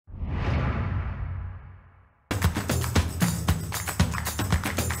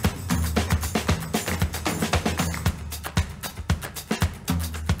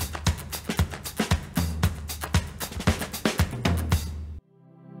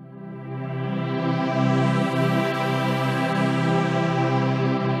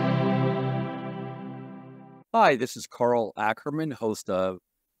Hi, this is Carl Ackerman, host of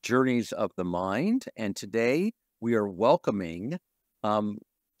Journeys of the Mind, and today we are welcoming um,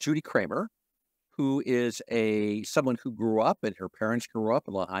 Judy Cramer, who is a someone who grew up and her parents grew up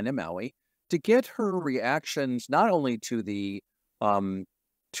in Lahaina, Maui, to get her reactions not only um,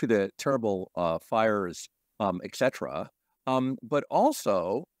 to the terrible fires, etc., but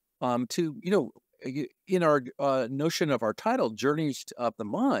also to in our notion of our title, Journeys of the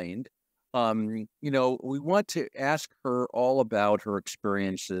Mind. We want to ask her all about her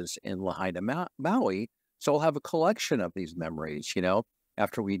experiences in Lahaina, Maui. So we'll have a collection of these memories,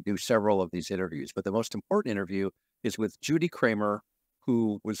 after we do several of these interviews. But the most important interview is with Judy Cramer,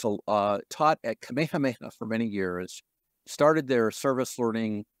 who was taught at Kamehameha for many years, started their service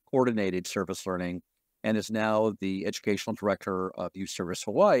learning, coordinated service learning, and is now the educational director of Youth Service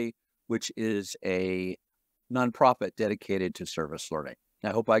Hawaii, which is a nonprofit dedicated to service learning. I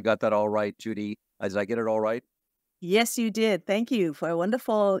hope I got that all right, Judy. Did I get it all right? Yes, you did. Thank you for a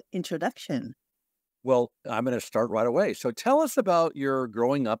wonderful introduction. Well, I'm going to start right away. So tell us about your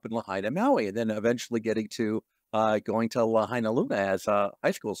growing up in Lahaina, Maui, and then eventually getting to going to Lahaina Luna as a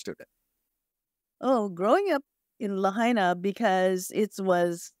high school student. Oh, growing up in Lahaina because it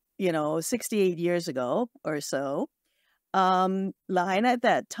was, 68 years ago or so. Lahaina at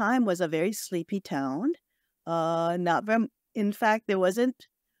that time was a very sleepy town. Not very, in fact, there wasn't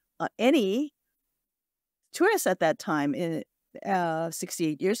any tourists at that time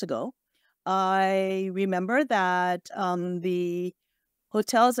 68 years ago. I remember that the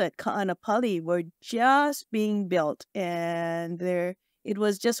hotels at Ka'anapali were just being built, and it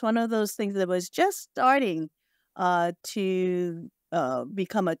was just one of those things that was just starting to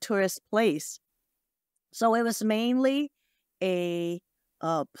become a tourist place. So it was mainly a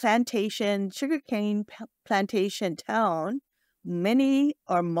sugarcane plantation town. Many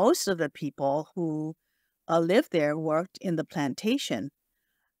or most of the people who lived there worked in the plantation.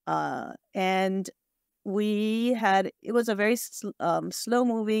 And it was a very slow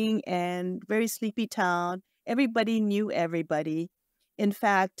moving and very sleepy town. Everybody knew everybody. In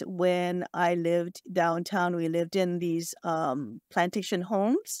fact, when I lived downtown, we lived in these plantation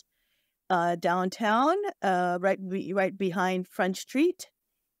homes downtown, right behind Front Street.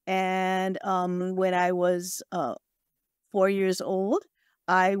 And when I was 4 years old,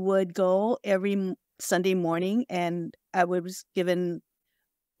 I would go every Sunday morning, and I was given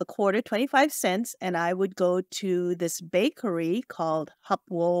a quarter, 25 cents, and I would go to this bakery called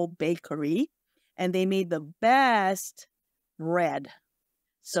Hapwo Bakery, and they made the best bread.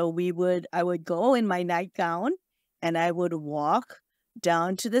 So I would go in my nightgown, and I would walk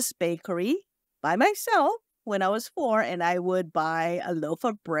down to this bakery by myself when I was 4, and I would buy a loaf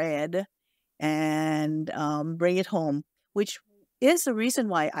of bread and bring it home, which is the reason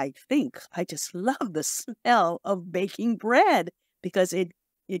why I think I just love the smell of baking bread, because it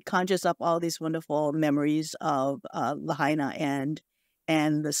conjures up all these wonderful memories of Lahaina and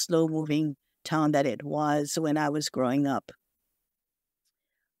the slow moving town that it was when I was growing up.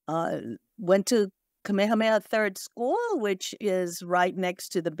 Uh, Went to Kamehameha Third School, which is right next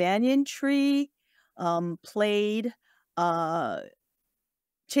to the banyan tree. Played uh,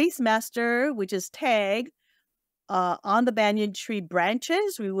 Chase Master, which is tag, on the banyan tree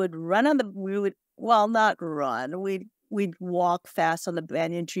branches. We would, well, not run. We'd walk fast on the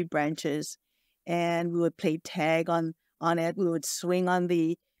banyan tree branches, and we would play tag on it. We would swing on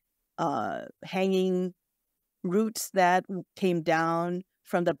the hanging roots that came down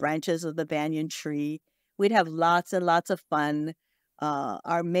from the branches of the banyan tree. We'd have lots and lots of fun.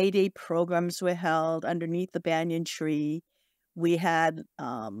 Our May Day programs were held underneath the banyan tree. We had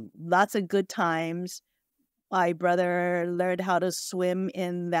lots of good times. My brother learned how to swim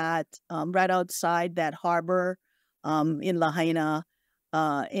in that right outside that harbor in Lahaina,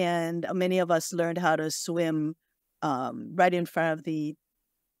 and many of us learned how to swim right in front of the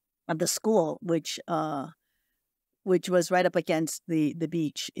school, which was right up against the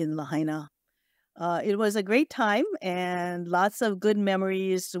beach in Lahaina. It was a great time and lots of good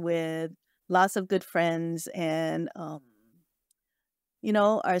memories with lots of good friends, and our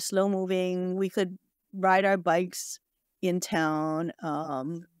slow moving. We could ride our bikes in town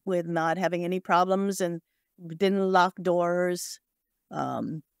with not having any problems, and we didn't lock doors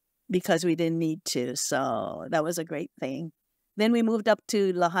um, because we didn't need to. So that was a great thing. Then we moved up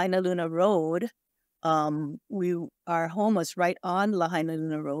to Lahaina Luna Road. Our home was right on Lahaina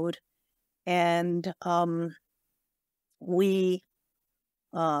Luna Road, and we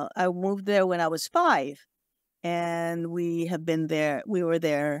I moved there when I was 5, and we have been there. We were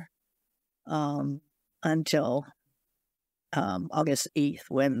there until August 8th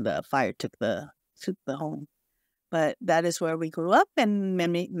when the fire took the home. But that is where we grew up, and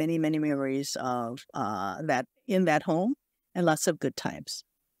many, many, many memories of that in that home, and lots of good times.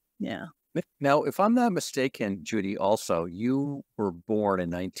 Yeah. Now, if I'm not mistaken, Judy, also, you were born in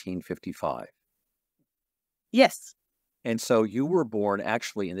 1955. Yes. And so you were born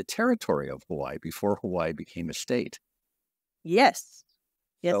actually in the territory of Hawaii before Hawaii became a state. Yes.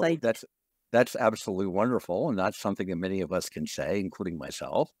 Yes, So I. that's absolutely wonderful, and that's something that many of us can say, including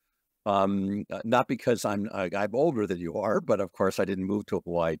myself. Not because I'm older than you are, but of course I didn't move to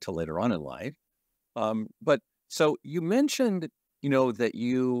Hawaii till later on in life. But so you mentioned, that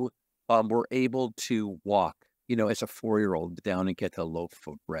you were able to walk, as a 4-year-old down and get a loaf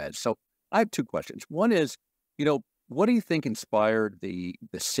of bread. So I have two questions. One is, what do you think inspired the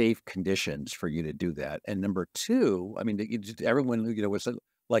safe conditions for you to do that? And number two, I mean, everyone, was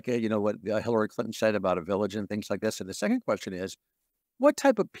like, what Hillary Clinton said about a village and things like this. And the second question is, what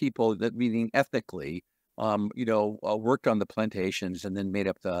type of people, that meaning ethnically, worked on the plantations and then made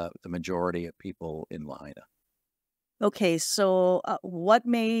up the majority of people in Lahaina? Okay, so what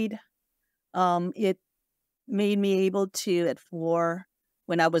made it made me able to at 4,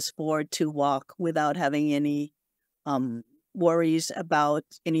 when I was 4, to walk without having any worries about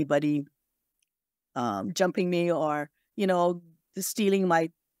anybody jumping me, or stealing my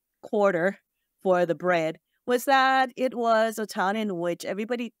quarter for the bread, was that it was a town in which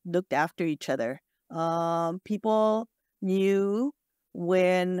everybody looked after each other. People knew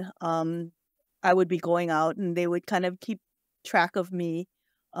when I would be going out, and they would kind of keep track of me.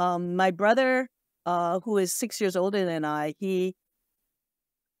 My brother, who is 6 years older than I, he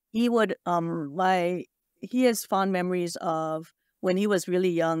would he has fond memories of when he was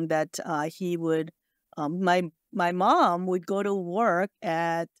really young, that he would my mom would go to work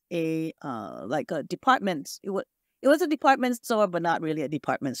at a like a department. It was a department store, but not really a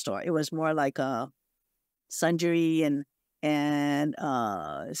department store. It was more like a sundry and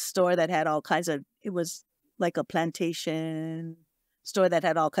store that had all kinds of. It was like a plantation store that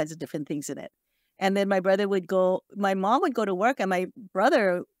had all kinds of different things in it. And then my mom would go to work, and my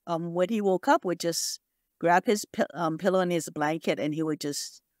brother, when he woke up, would just grab his pillow and his blanket, and he would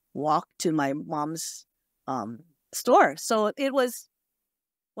just walk to my mom's store. So it was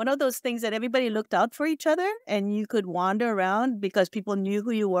one of those things that everybody looked out for each other, and you could wander around because people knew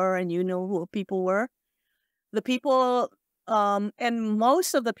who you were, and you knew who people were. The people, and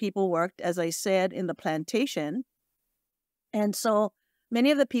most of the people worked, as I said, in the plantation. And so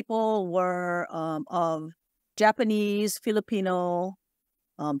many of the people were of Japanese, Filipino,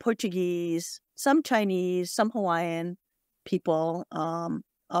 Portuguese, some Chinese, some Hawaiian people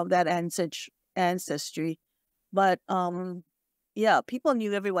of that ancestry. But yeah, people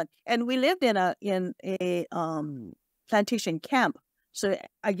knew everyone, and we lived in a plantation camp. So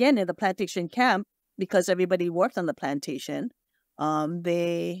again, in the plantation camp, because everybody worked on the plantation,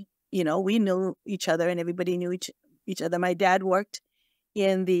 we knew each other, and everybody knew each other. My dad worked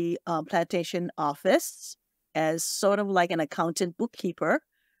in the plantation office as sort of like an accountant bookkeeper.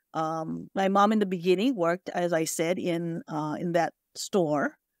 My mom in the beginning worked, as I said, in that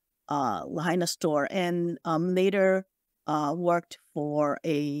store, Lahaina store, and later worked for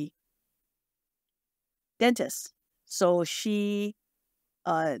a dentist. So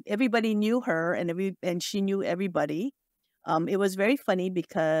everybody knew her, and she knew everybody. It was very funny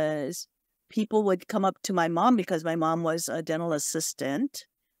because people would come up to my mom, because my mom was a dental assistant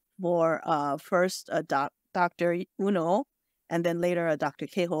for first Dr. Uno, and then later a Dr.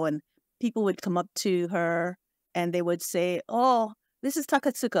 Keho. And people would come up to her, and they would say, "Oh, this is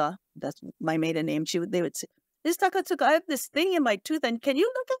Takatsuka." That's my maiden name. They would say, "This is Takatsuka. I have this thing in my tooth, and can you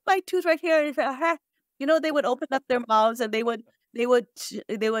look at my tooth right here?" They would open up their mouths, and they would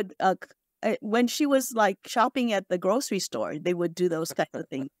when she was like shopping at the grocery store, they would do those kind of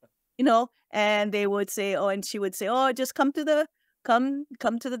things, and they would say, "Oh," and she would say, "Oh, just come to the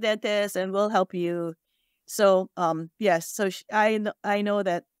dentist, and we'll help you." So, yes. So I know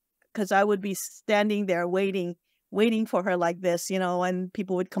that, because I would be standing there waiting for her like this, and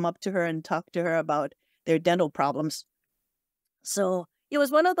people would come up to her and talk to her about their dental problems. So it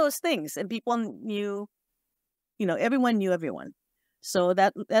was one of those things, and people knew, everyone knew everyone. So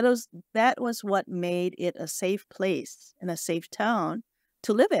that was what made it a safe place and a safe town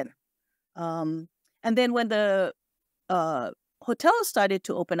to live in. And then when the hotels started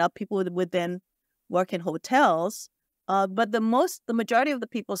to open up, people would then work in hotels. But the majority of the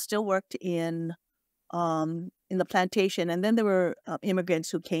people still worked in the plantation. And then there were immigrants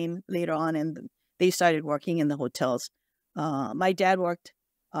who came later on, and they started working in the hotels. My dad worked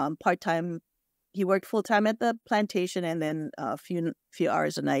part-time. He worked full-time at the plantation, and then a few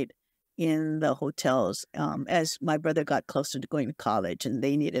hours a night in the hotels as my brother got closer to going to college, and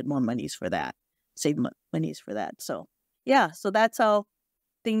they needed more monies for that, save monies for that. So yeah, so that's how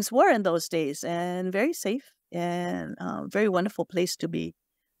things were in those days, and very safe and very wonderful place to be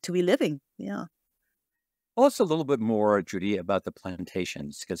living. Yeah. Tell us a little bit more, Judy, about the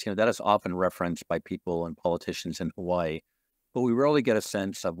plantations, because that is often referenced by people and politicians in Hawaii, but we rarely get a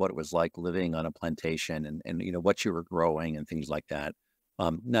sense of what it was like living on a plantation and what you were growing and things like that.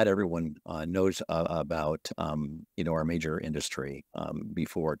 Not everyone knows about our major industry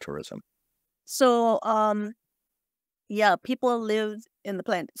before tourism. So yeah, people lived in the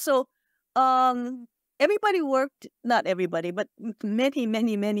plant. So everybody worked, not everybody, but many,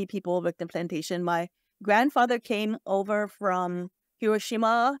 many, many people worked in plantation. My grandfather came over from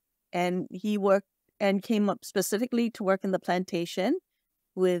Hiroshima, and he worked and came up specifically to work in the plantation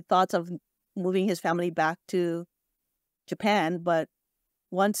with thoughts of moving his family back to Japan. But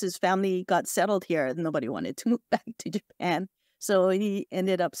once his family got settled here, nobody wanted to move back to Japan. So he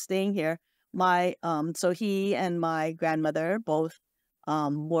ended up staying here. So he and my grandmother both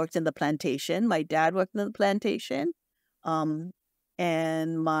worked in the plantation. My dad worked in the plantation.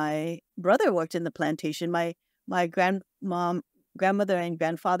 And my brother worked in the plantation. My grandmother and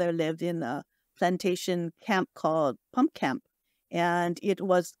grandfather lived in a plantation camp called Pump Camp. And it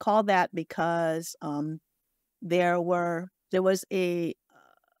was called that because there was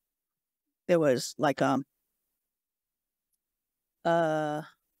like a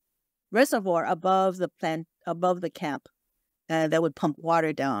reservoir above the camp that would pump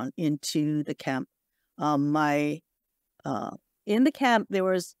water down into the camp. In the camp there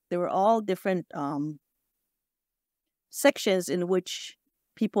were all different sections in which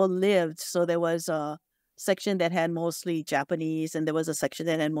people lived. So there was a section that had mostly Japanese, and there was a section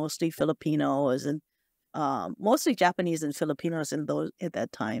that had mostly Filipinos, and mostly Japanese and Filipinos at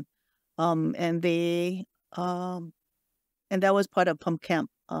that time. And that was part of Pump Camp.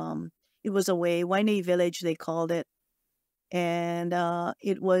 It was a Wai'nae village, they called it, and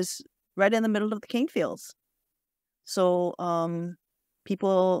it was right in the middle of the cane fields. So they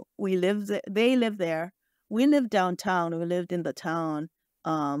lived there. We lived downtown. We lived in the town,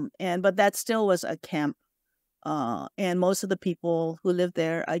 but that still was a camp. And most of the people who lived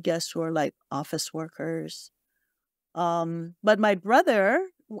there, I guess, were like office workers. But my brother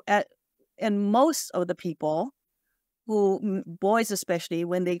and most of the people boys especially,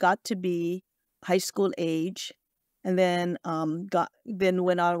 when they got to be high school age, and then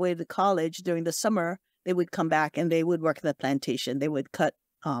went all the way to college during the summer, they would come back and they would work in the plantation. They would cut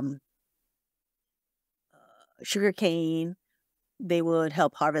sugar cane. They would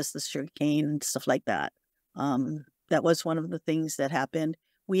help harvest the sugar cane and stuff like that. That was one of the things that happened.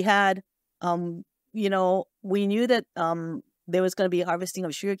 We had, we knew that there was going to be harvesting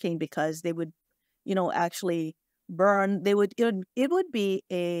of sugar cane because they would, actually burn. It would be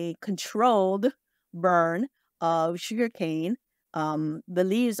a controlled burn of sugar cane, the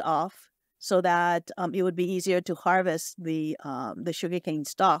leaves off, so that it would be easier to harvest the sugarcane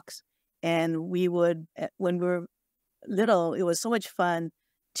stalks. And we would, when we were little, it was so much fun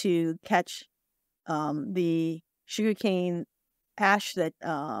to catch the sugarcane ash that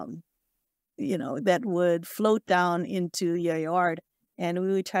that would float down into your yard, and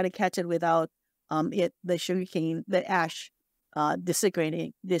we would try to catch it without the ash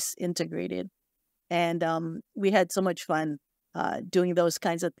disintegrated. And we had so much fun doing those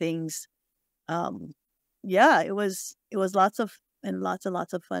kinds of things. Yeah, it was lots of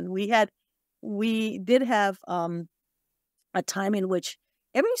fun. We did have a time in which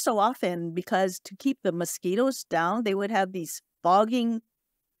every so often, because to keep the mosquitoes down, they would have these fogging.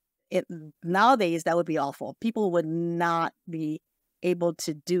 Nowadays, that would be awful. People would not be able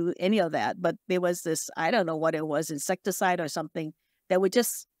to do any of that. But there was this, I don't know what it was, insecticide or something, that would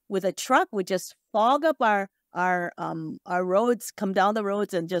just, with a truck, would just fog up our roads, come down the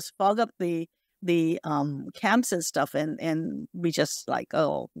roads and just fog up the camps and stuff. And we just like,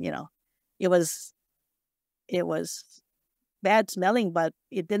 it was bad smelling, but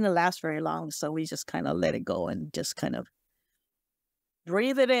it didn't last very long. So we just kind of let it go and just kind of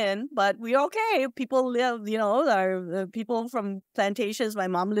breathe it in. But we're okay. People live, our people from plantations. My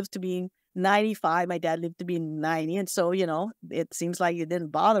mom lived to be 95. My dad lived to be 90. And so, it seems like it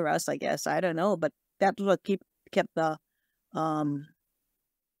didn't bother us, I guess. I don't know. But that's what kept the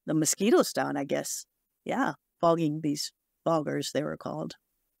mosquitoes down, I guess. Yeah. Fogging, these foggers, they were called.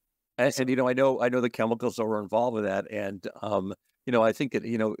 And I know the chemicals that were involved with that, and I think that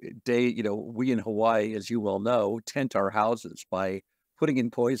we in Hawaii, as you well know, tent our houses by putting in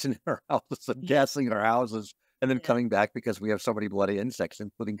poison in our houses and gassing our houses and then Yeah. coming back because we have so many bloody insects,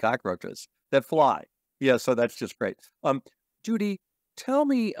 including cockroaches that fly. Yeah, so that's just great. Judy, tell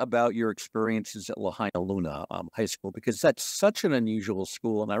me about your experiences at Lahaina Luna High School, because that's such an unusual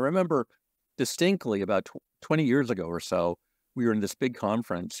school. And I remember distinctly about 20 years ago or so, we were in this big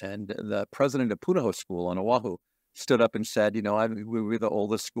conference, and the president of Punahou School on Oahu stood up and said, we were the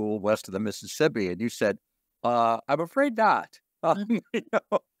oldest school west of the Mississippi. And you said, I'm afraid not. Mhm. You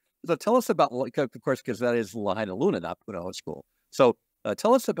know? So tell us about, like, of course, because that is Lahaina Luna, not Punahou School. So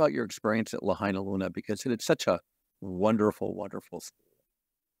tell us about your experience at Lahaina Luna, because it's such a wonderful, wonderful school.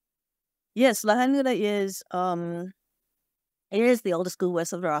 Yes, Lahaina is the oldest school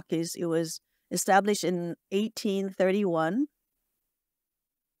west of the Rockies. It was established in 1831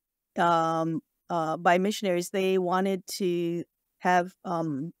 by missionaries. They wanted to have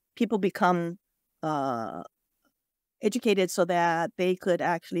people become uh, educated so that they could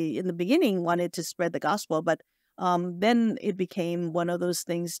actually, in the beginning, wanted to spread the gospel, but then it became one of those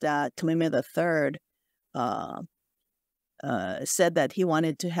things that Kamehameha III uh, said that he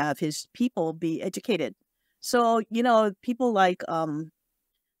wanted to have his people be educated. So, people like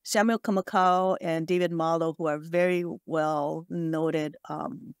Samuel Kamakau and David Malo, who are very well noted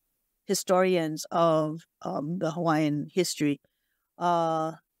historians of the Hawaiian history,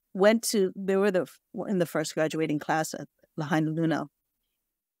 they were in the first graduating class at Lahaina Luna.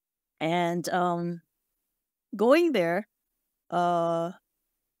 And going there, so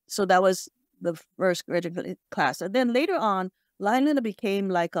that was the first graduating class. And then later on, Lahaina Luna became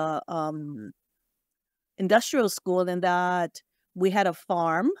like a industrial school in that we had a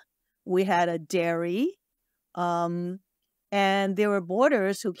farm, we had a dairy, and there were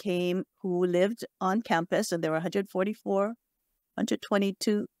boarders who lived on campus, and there were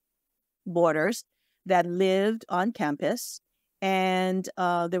 122 boarders that lived on campus, and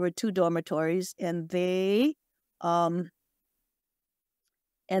there were 2 dormitories, and they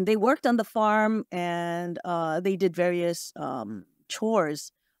worked on the farm, and they did various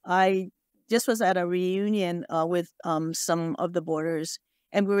chores. I just was at a reunion with some of the boarders,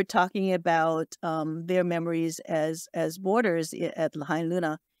 and we were talking about their memories as boarders at Lahaina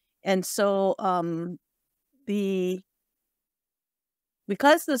Luna. And so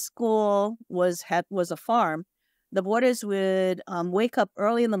because the school was a farm, the boarders would wake up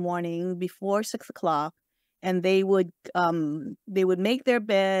early in the morning before 6 o'clock, and they would make their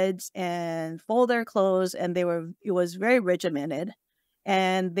beds and fold their clothes, and it was very regimented,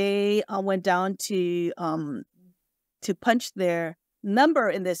 and they went down to punch their number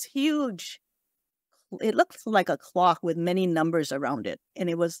in this huge. It looked like a clock with many numbers around it, and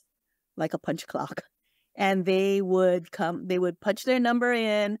it was like a punch clock. And they would punch their number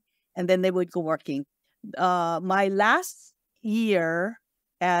in, and then they would go working. My last year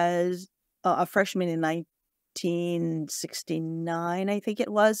as a freshman in 1969, I think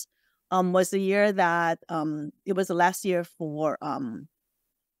it was the year that it was the last year for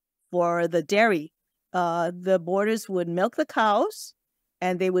the dairy. The boarders would milk the cows,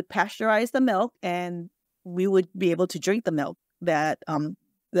 and they would pasteurize the milk, and we would be able to drink the milk that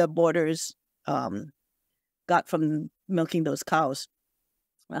the boarders got from milking those cows.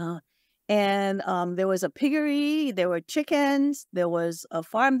 And there was a piggery, there were chickens, there was a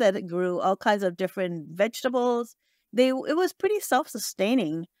farm that grew all kinds of different vegetables. It was pretty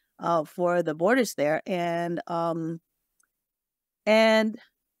self-sustaining for the boarders there, and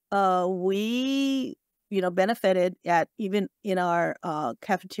we benefited at, even in our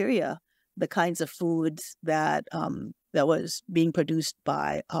cafeteria, the kinds of foods that was being produced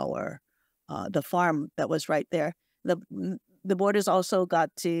by the farm that was right there. The boarders also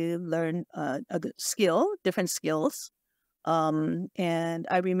got to learn different skills. And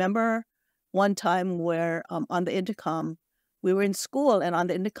I remember one time where on the intercom, we were in school, and on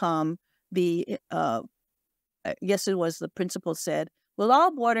the intercom, I guess it was the principal said, "Will all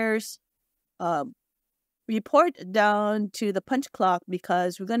boarders report down to the punch clock,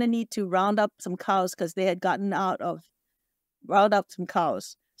 because we're going to need to round up some cows," because they had round up some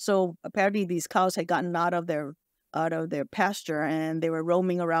cows. So apparently these cows had gotten out of their pasture, and they were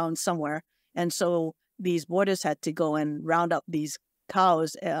roaming around somewhere. And so these boarders had to go and round up these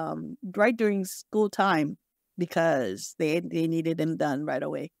cows right during school time, because they needed them done right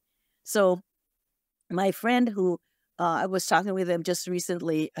away. So my friend who I was talking with them just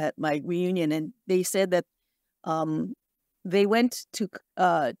recently at my reunion, and they said that they went to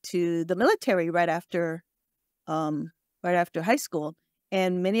the military right after high school,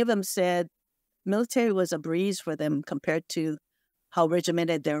 and many of them said military was a breeze for them compared to how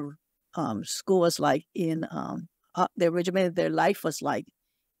regimented their school was like their life was like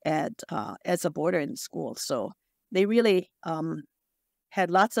as a boarder in school. So they really had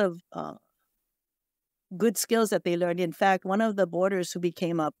lots of good skills that they learned. In fact, one of the boarders who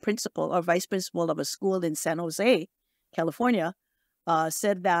became a principal or vice principal of a school in San Jose, California,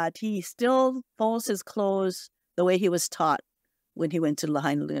 said that he still folds his clothes the way he was taught when he went to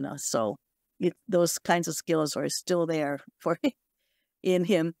Lahaina Luna. So those kinds of skills are still there for in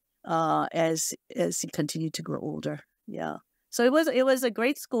him as he continued to grow older. Yeah. So it was a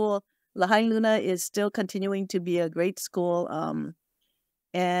great school. Lahaina Luna is still continuing to be a great school.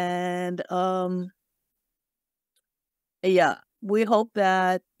 And yeah, we hope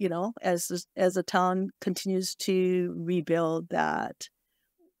that, as the town continues to rebuild, that,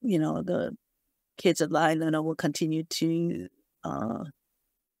 the kids at Lahaina Luna will continue to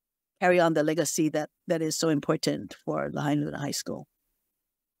carry on the legacy that is so important for Lahaina Luna High School.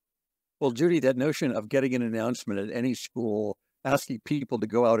 Well, Judy, that notion of getting an announcement at any school asking people to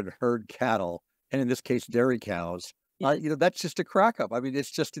go out and herd cattle, and in this case, dairy cows, that's just a crack up. I mean,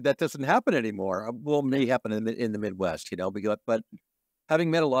 it's just that doesn't happen anymore. Well, may happen in the Midwest, but having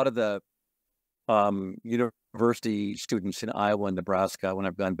met a lot of the university students in Iowa and Nebraska, when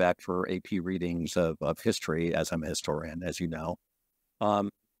I've gone back for AP readings of history, as I'm a historian, as you know,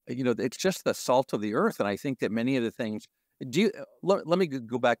 it's just the salt of the earth. And I think that many of the things, let me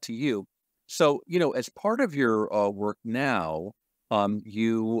go back to you. So, as part of your work now,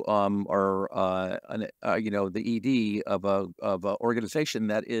 you are, the ED of a organization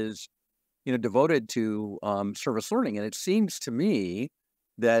that is, devoted to service learning. And it seems to me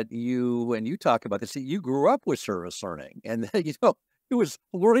that when you talk about this, you grew up with service learning, and it was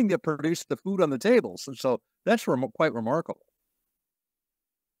learning to produce the food on the tables. And so that's quite remarkable.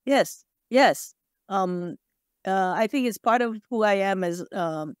 Yes. I think it's part of who I am as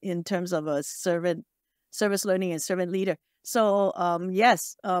in terms of a service learning and servant leader. So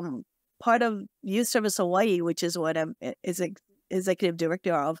yes, part of Youth Service Hawaii, which is what I'm executive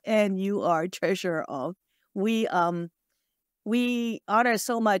director of, and you are treasurer of, we honor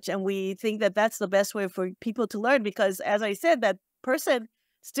so much, and we think that that's the best way for people to learn, because, as I said, that person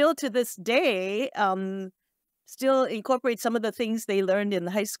still to this day still incorporates some of the things they learned in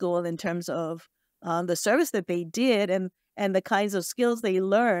high school in terms of the service that they did and the kinds of skills they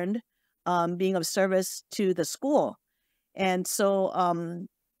learned being of service to the school. And so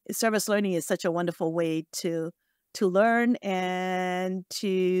service learning is such a wonderful way to learn and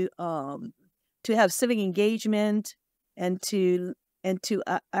to have civic engagement and to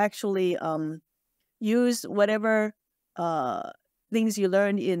actually use whatever things you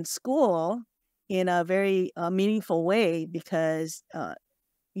learned in school in a very meaningful way, because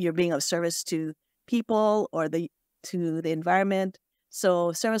you're being of service to people or to the environment.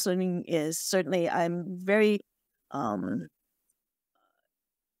 So service learning is certainly, I'm very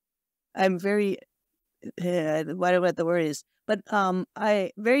whatever the word is, but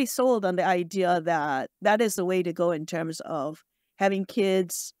I very sold on the idea that is the way to go in terms of having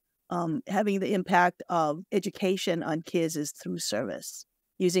kids, having the impact of education on kids is through service,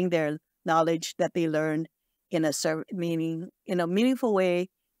 using their knowledge that they learned in a meaningful way,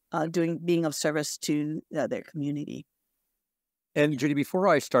 being of service to their community. And Judy, before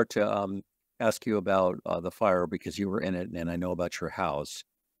I start to ask you about the fire, because you were in it and I know about your house,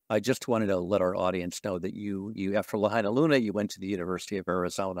 I just wanted to let our audience know that you after Lahaina Luna, you went to the University of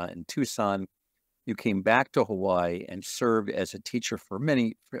Arizona in Tucson. You came back to Hawaii and served as a teacher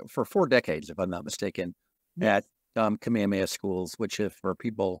for 4 decades, if I'm not mistaken, Yes. at Kamehameha schools, which, if for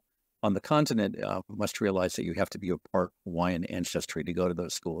people on the continent, must realize that you have to be a part Hawaiian ancestry to go to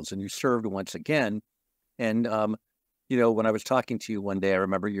those schools. And you served once again. And, when I was talking to you one day, I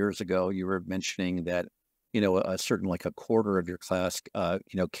remember years ago, you were mentioning that, a certain, like a quarter of your class,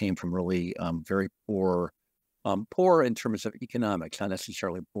 came from really very poor in terms of economics, not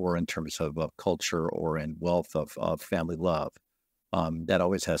necessarily poor in terms of culture or in wealth of family love. That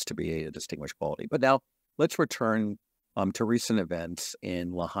always has to be a distinguished quality. But now let's return to recent events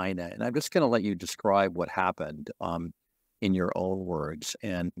in Lahaina. And I'm just going to let you describe what happened in your own words.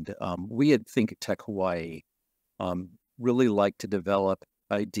 And we at ThinkTech Hawaii really like to develop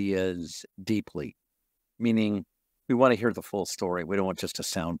ideas deeply, meaning we want to hear the full story. We don't want just a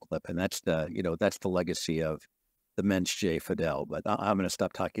sound clip. And that's the legacy of the mensch Jay Fidel. But I'm going to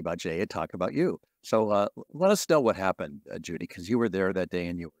stop talking about Jay and talk about you. So let us know what happened, Judy, because you were there that day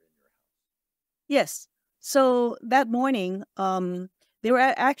and you were in your house. Yes. So that morning, there were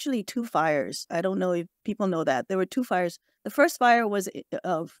actually 2 fires. I don't know if people know that. There were 2 fires. The first fire was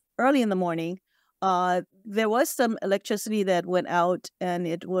early in the morning. There was some electricity that went out, and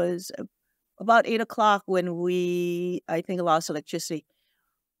it was about 8 o'clock when I think, lost electricity.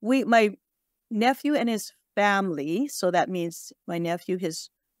 my nephew and his family, so that means my nephew, his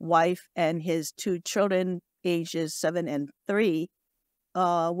wife, and his 2 children, ages 7 and 3,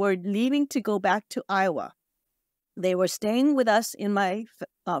 were leaving to go back to Iowa. They were staying with us in my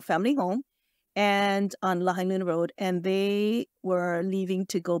family home and on Lahaina Road, and they were leaving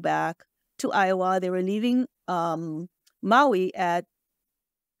to go back to Iowa. They were leaving Maui at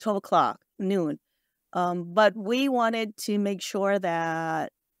 12 o'clock, noon. But we wanted to make sure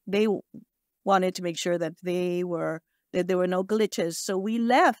that they wanted to make sure that there were no glitches. So we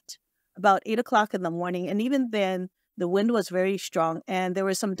left about 8 o'clock in the morning. And even then, the wind was very strong and there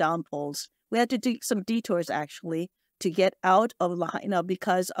were some downpours. We had to do some detours, actually, to get out of Lahaina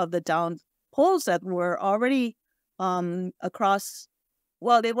because of the downpours that were already across.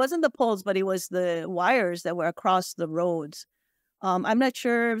 Well, it wasn't the poles, but it was the wires that were across the roads. I'm not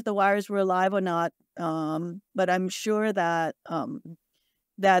sure if the wires were alive or not, but I'm sure that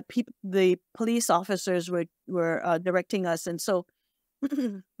the police officers were directing us. And so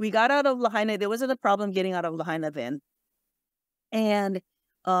we got out of Lahaina. There wasn't a problem getting out of Lahaina then. And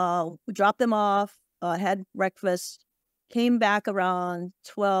we dropped them off, had breakfast, came back around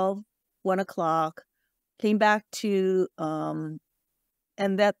 12, 1 o'clock, came back to, and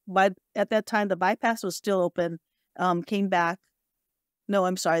at that time, the bypass was still open, came back. No,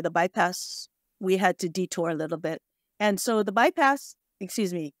 I'm sorry, the bypass, we had to detour a little bit. And so the bypass,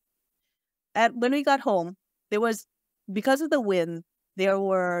 when we got home, because of the wind, there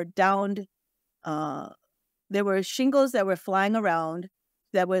were shingles that were flying around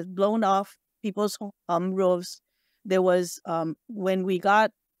that was blown off people's roofs. There was, when we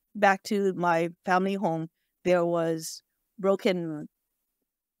got back to my family home, there was broken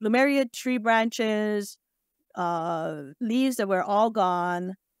plumeria tree branches, leaves that were all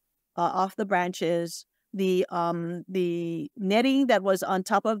gone off the branches. The netting that was on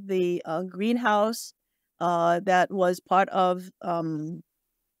top of the greenhouse that was part of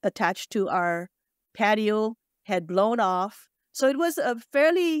attached to our patio had blown off. So it was a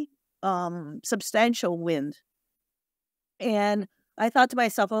fairly substantial wind. And I thought to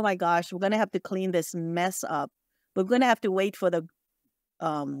myself, oh my gosh, we're going to have to clean this mess up. We're going to have to wait for the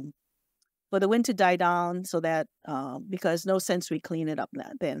wind to die down so that, because no sense we clean it up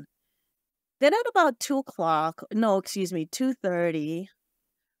then. Then at about 2:30,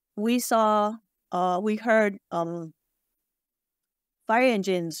 we heard fire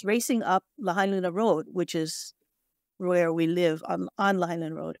engines racing up Lahaina Road, which is where we live on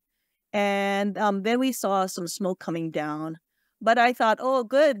Lahaina Road. And then we saw some smoke coming down. But I thought, oh,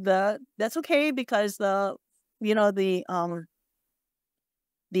 good, that's okay because the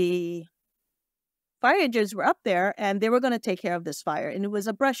fire engines were up there and they were going to take care of this fire. And it was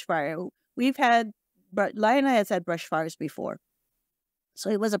a brush fire. Lahaina has had brush fires before. So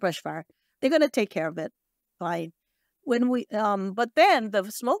it was a brush fire. They're going to take care of it. Fine. But then the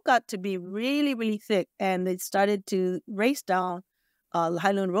smoke got to be really, really thick and it started to race down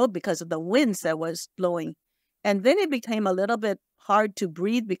Lahaina Road because of the winds that was blowing. And then it became a little bit hard to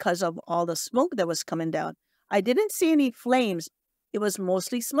breathe because of all the smoke that was coming down. I didn't see any flames. It was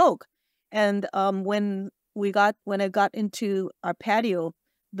mostly smoke. And when I got into our patio,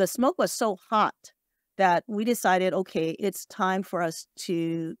 the smoke was so hot that we decided, okay, it's time for us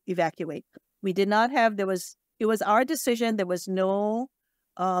to evacuate. We did not have, it was our decision. There was nobody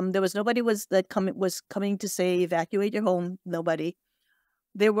was coming to say, evacuate your home. Nobody.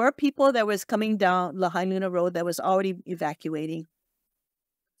 There were people that was coming down Lahaina Road that was already evacuating.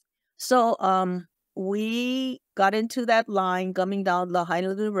 So we got into that line coming down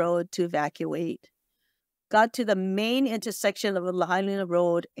Lahaina Road to evacuate. Got to the main intersection of Lahaina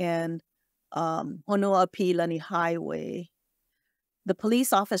Road and Honoa'apilani Highway. The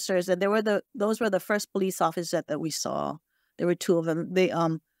police officers, and those were the first police officers that we saw. There were 2 of them.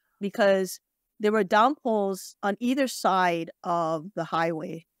 Because there were downpours on either side of the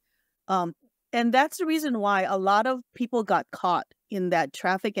highway. And that's the reason why a lot of people got caught in that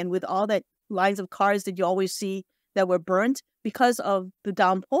traffic and with all that lines of cars that you always see that were burnt because of the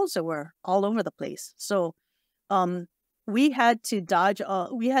downpours that were all over the place. So we had to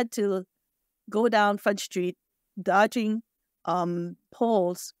go down Front Street, dodging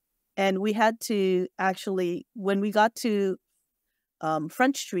poles. And we had to actually, when we got to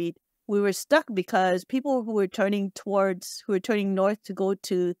Front Street, we were stuck because people who were turning north to go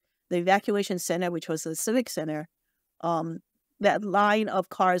to the evacuation center, which was the civic center, that line of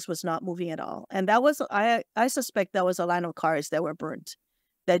cars was not moving at all. And that was, I suspect that was a line of cars that were burnt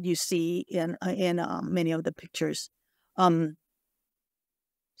that you see in many of the pictures. So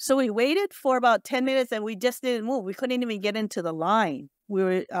we waited for about 10 minutes and we just didn't move. We couldn't even get into the line. we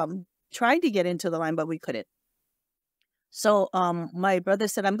were trying to get into the line, but we couldn't. So my brother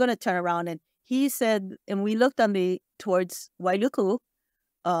said, I'm going to turn around. And he said, and we looked towards Wailuku,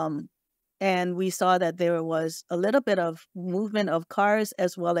 and we saw that there was a little bit of movement of cars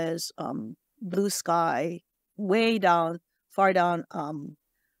as well as blue sky way down, far down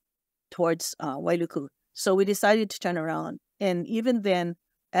towards Wailuku. So we decided to turn around. And even then,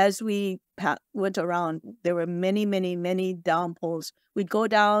 as we went around, there were many, many, many down poles. We'd go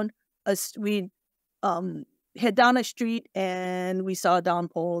down, we'd head down a street and we saw down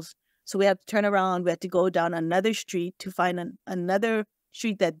poles. So we had to turn around. We had to go down another street to find another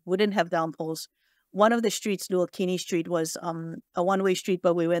street that wouldn't have down poles. One of the streets, Luakini Street, was a one-way street,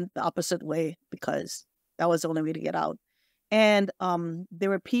 but we went the opposite way because that was the only way to get out. And there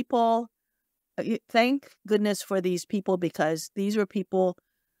were people, thank goodness for these people, because these were people,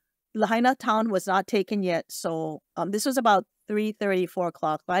 Lahaina town was not taken yet. So this was about 3:30, 4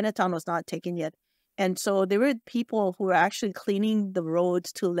 o'clock. Lahaina town was not taken yet. And so there were people who were actually cleaning the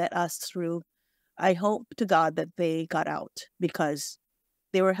roads to let us through. I hope to God that they got out because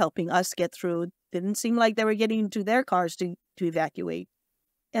they were helping us get through. Didn't seem like they were getting into their cars to evacuate.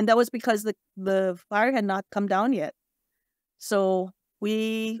 And that was because the fire had not come down yet. So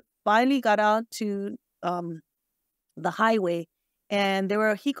we finally got out to the highway, and there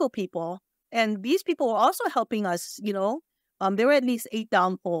were Hiko people. And these people were also helping us, there were at least 8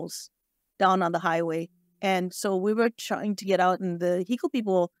 down poles down on the highway. And so we were trying to get out, and the Hiko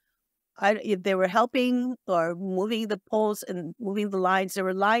people, if they were helping or moving the poles and moving the lines, there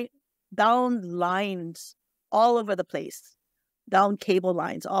were down lines all over the place, down cable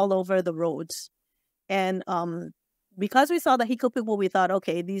lines all over the roads. And because we saw the Hiko people, we thought,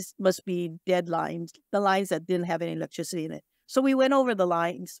 okay, these must be dead lines, the lines that didn't have any electricity in it. So we went over the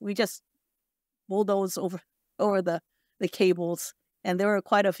lines. We just bulldozed over the cables, and there were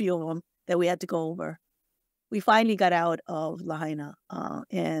quite a few of them that we had to go over. We finally got out of Lahaina,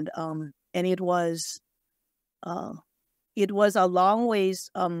 and it was a long ways.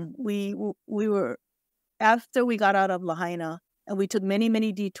 We were, after we got out of Lahaina, and we took many,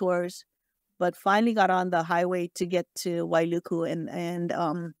 many detours, but finally got on the highway to get to Wailuku,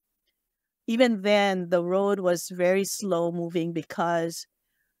 and even then the road was very slow moving because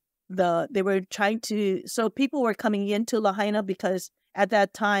they were trying to. So people were coming into Lahaina because at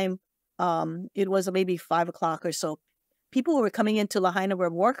that time, it was maybe 5 o'clock or so. People who were coming into Lahaina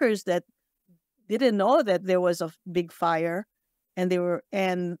were workers that didn't know that there was a big fire,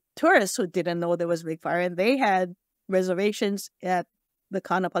 and tourists who didn't know there was a big fire, and they had reservations at the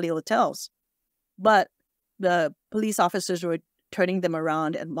Kanapali hotels. But the police officers were turning them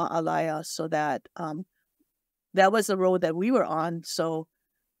around at Ma'alaya, so that that was the road that we were on. So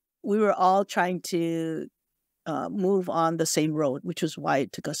we were all trying to move on the same road, which was why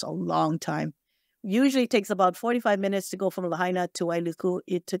it took us a long time. Usually it takes about 45 minutes to go from Lahaina to Wailuku.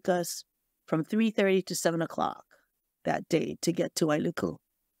 It took us from 3:30 to 7 o'clock that day to get to Wailuku.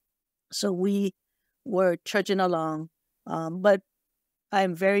 So we were trudging along. But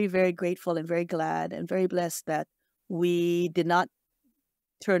I'm very, very grateful and very glad and very blessed that we did not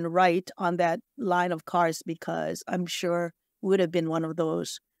turn right on that line of cars, because I'm sure we would have been one of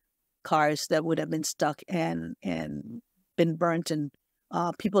those cars that would have been stuck and been burnt, and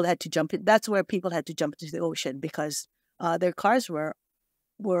people had to jump in. That's where people had to jump into the ocean because their cars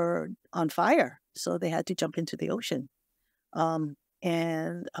were on fire, so they had to jump into the ocean.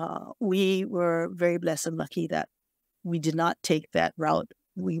 And we were very blessed and lucky that we did not take that route.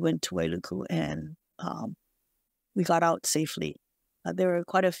 We went to Wailuku, and we got out safely. There were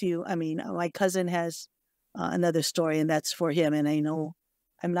quite a few. I mean, my cousin has another story, and that's for him. And I know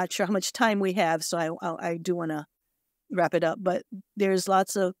I'm not sure how much time we have, so I do want to wrap it up. But there's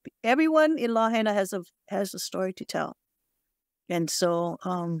lots of everyone in Lahaina has a story to tell, and so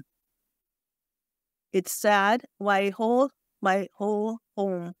it's sad. My whole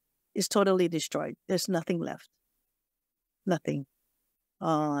home is totally destroyed. There's nothing left. Nothing.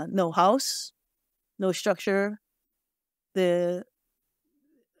 No house, no structure.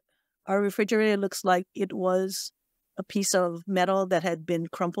 Our refrigerator looks like it was a piece of metal that had been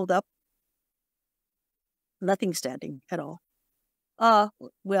crumpled up. Nothing standing at all.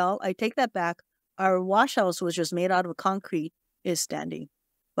 Well, I take that back. Our wash house, which was made out of concrete, is standing,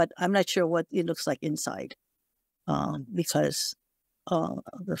 but I'm not sure what it looks like inside because of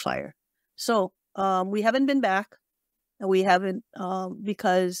the fire. So we haven't been back. We haven't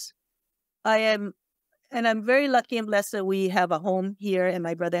because I'm very lucky and blessed that we have a home here, and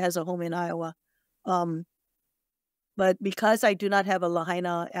my brother has a home in Iowa. But because I do not have a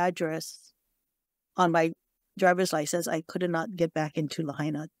Lahaina address on my driver's license, I could not get back into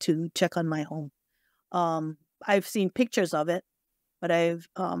Lahaina to check on my home. I've seen pictures of it, but I've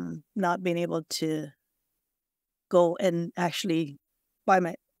not been able to go and actually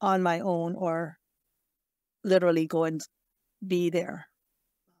on my own or literally go and be there.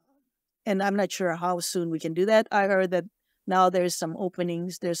 And I'm not sure how soon we can do that. I heard that now there's some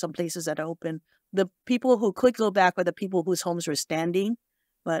openings. There's some places that are open. The people who could go back are the people whose homes were standing,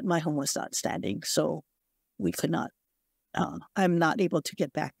 but my home was not standing, so we could not. I'm not able to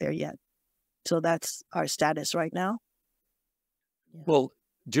get back there yet. So that's our status right now. Yeah. Well,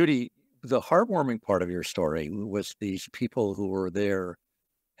 Judy, the heartwarming part of your story was these people who were there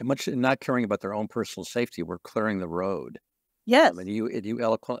and much not caring about their own personal safety were clearing the road. Yes. And you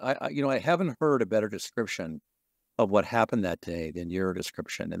eloquent. I haven't heard a better description of what happened that day than your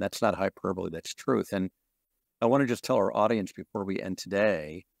description, and that's not hyperbole. That's truth. And I want to just tell our audience before we end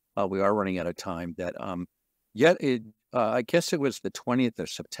today, we are running out of time. That I guess it was the 20th of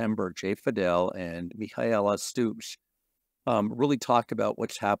September. Jay Fidel and Michaela Stoops really talked about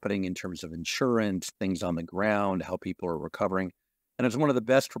what's happening in terms of insurance, things on the ground, how people are recovering, and it's one of the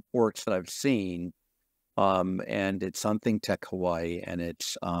best reports that I've seen. And it's on ThinkTech Hawaii, and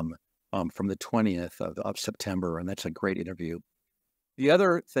it's from the 20th of September, and that's a great interview. The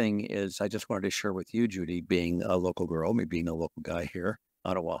other thing is I just wanted to share with you, Judy, being a local girl, me being a local guy here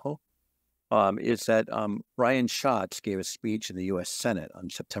on Oahu, is that Brian Schatz gave a speech in the U.S. Senate on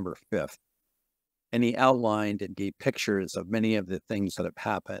September 5th, and he outlined and gave pictures of many of the things that have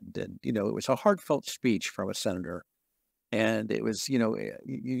happened. And, it was a heartfelt speech from a senator, and it was,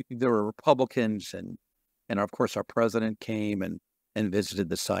 there were Republicans and of course, our president came and visited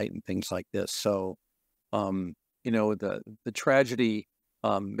the site and things like this. So, the tragedy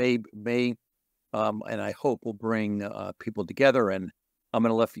may and I hope will bring people together. And I'm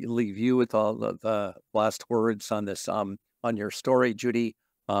going to leave you with all the last words on this on your story, Judy.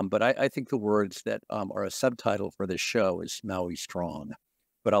 But I think the words that are a subtitle for this show is Maui Strong.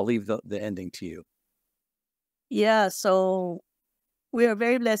 But I'll leave the ending to you. Yeah. So we are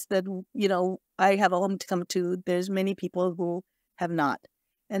very blessed that, I have a home to come to. There's many people who have not.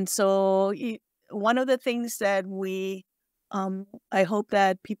 And so one of the things that I hope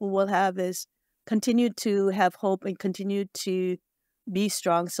that people will have is continue to have hope and continue to be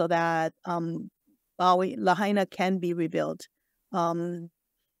strong so that Lahaina can be rebuilt. And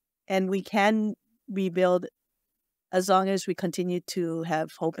we can rebuild as long as we continue to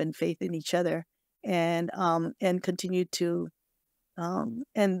have hope and faith in each other and continue to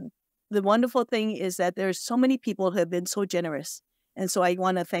and the wonderful thing is that there's so many people who have been so generous. And so I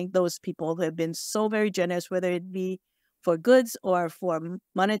want to thank those people who have been so very generous, whether it be for goods or for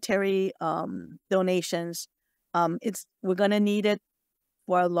monetary donations. We're going to need it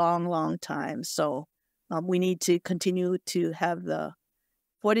for a long, long time. So we need to continue to have the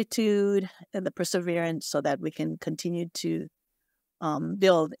fortitude and the perseverance so that we can continue to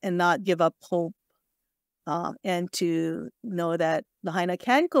build and not give up hope. And to know that Lahaina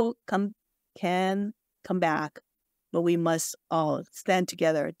can come back, but we must all stand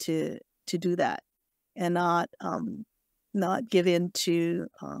together to do that, and not give in to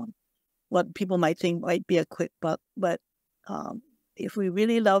what people might think might be a quick buck. But if we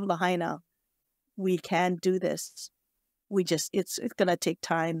really love Lahaina, we can do this. It's going to take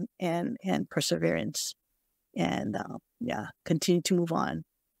time and perseverance, and continue to move on.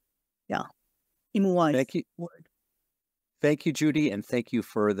 Yeah. Thank you. Thank you, Judy, and thank you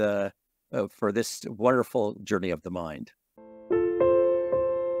for for this wonderful journey of the mind.